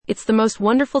It's the most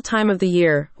wonderful time of the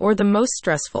year, or the most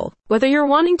stressful. Whether you're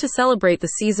wanting to celebrate the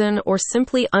season or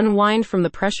simply unwind from the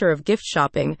pressure of gift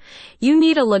shopping, you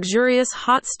need a luxurious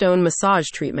hot stone massage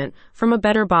treatment from A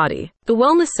Better Body. The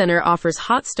Wellness Center offers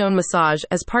hot stone massage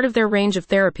as part of their range of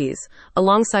therapies,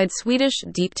 alongside Swedish,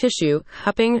 deep tissue,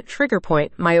 cupping, trigger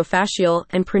point, myofascial,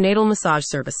 and prenatal massage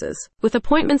services. With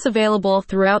appointments available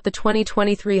throughout the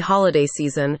 2023 holiday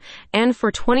season and for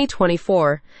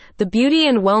 2024, the Beauty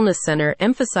and Wellness Center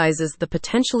emphasizes the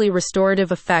potentially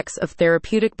restorative effects of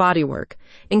therapeutic bodywork,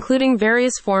 including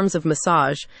various forms of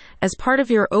massage, as part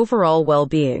of your overall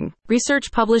well-being.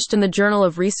 Research published in the Journal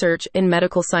of Research in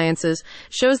Medical Sciences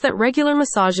shows that regular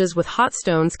massages with hot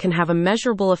stones can have a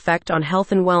measurable effect on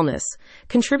health and wellness,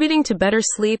 contributing to better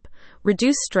sleep,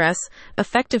 reduced stress,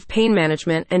 effective pain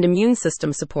management, and immune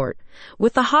system support.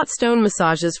 With the hot stone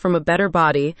massages from A Better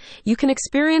Body, you can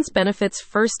experience benefits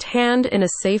firsthand in a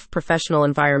safe professional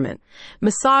environment.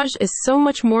 Massage is so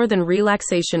much more than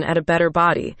relaxation at A Better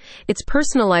Body. It's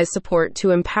personalized support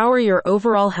to empower your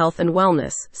overall health and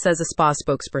wellness, says a spa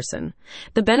spokesperson.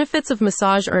 The benefits of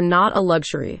massage are not a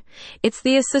luxury. It's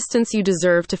the assistance you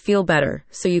deserve to feel better,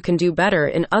 so you can do better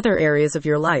in other areas of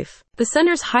your life. The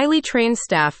center's highly trained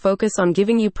staff focus on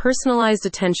giving you personalized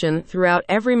attention throughout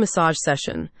every massage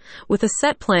session, with a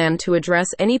set plan to address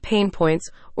any pain points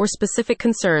or specific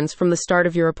concerns from the start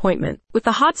of your appointment. With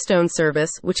the hot stone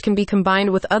service, which can be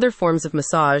combined with other forms of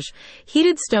massage,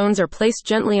 heated stones are placed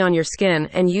gently on your skin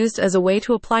and used as a way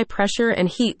to apply pressure and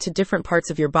heat to different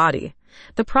parts of your body.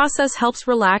 The process helps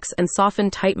relax and soften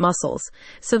tight muscles,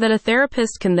 so that a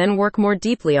therapist can then work more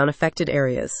deeply on affected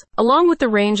areas. Along with the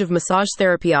range of massage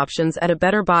therapy options at A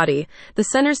Better Body, the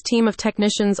center's team of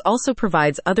technicians also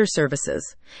provides other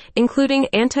services, including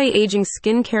anti-aging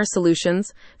skincare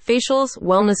solutions, facials,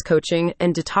 wellness coaching,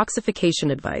 and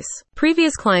detoxification advice.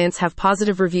 Previous clients have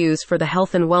positive reviews for the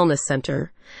Health and Wellness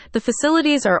Center. The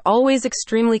facilities are always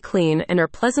extremely clean and are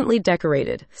pleasantly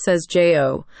decorated, says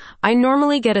J.O. I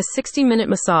normally get a 60-minute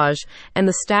massage, and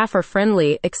the staff are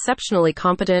friendly, exceptionally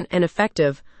competent, and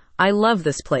effective. I love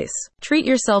this place. Treat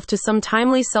yourself to some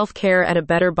timely self-care at A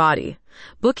Better Body.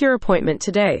 Book your appointment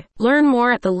today. Learn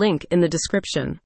more at the link in the description.